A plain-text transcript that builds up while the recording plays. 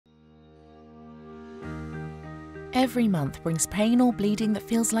Every month brings pain or bleeding that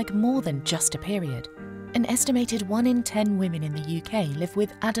feels like more than just a period. An estimated 1 in 10 women in the UK live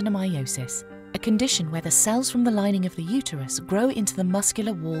with adenomyosis, a condition where the cells from the lining of the uterus grow into the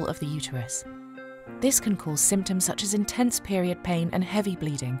muscular wall of the uterus. This can cause symptoms such as intense period pain and heavy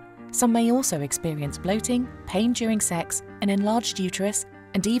bleeding. Some may also experience bloating, pain during sex, an enlarged uterus,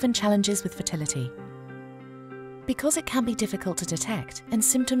 and even challenges with fertility. Because it can be difficult to detect and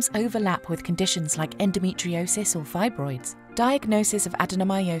symptoms overlap with conditions like endometriosis or fibroids, diagnosis of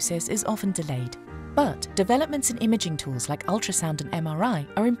adenomyosis is often delayed. But developments in imaging tools like ultrasound and MRI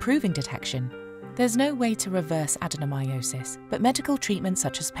are improving detection. There's no way to reverse adenomyosis, but medical treatments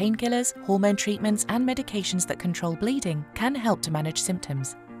such as painkillers, hormone treatments, and medications that control bleeding can help to manage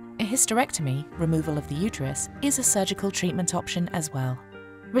symptoms. A hysterectomy, removal of the uterus, is a surgical treatment option as well.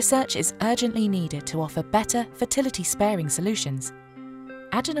 Research is urgently needed to offer better, fertility-sparing solutions.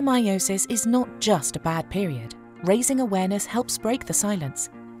 Adenomyosis is not just a bad period. Raising awareness helps break the silence.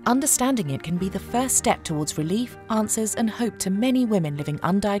 Understanding it can be the first step towards relief, answers, and hope to many women living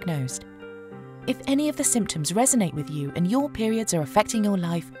undiagnosed. If any of the symptoms resonate with you and your periods are affecting your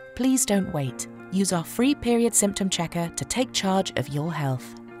life, please don't wait. Use our free period symptom checker to take charge of your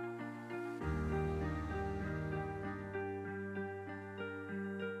health.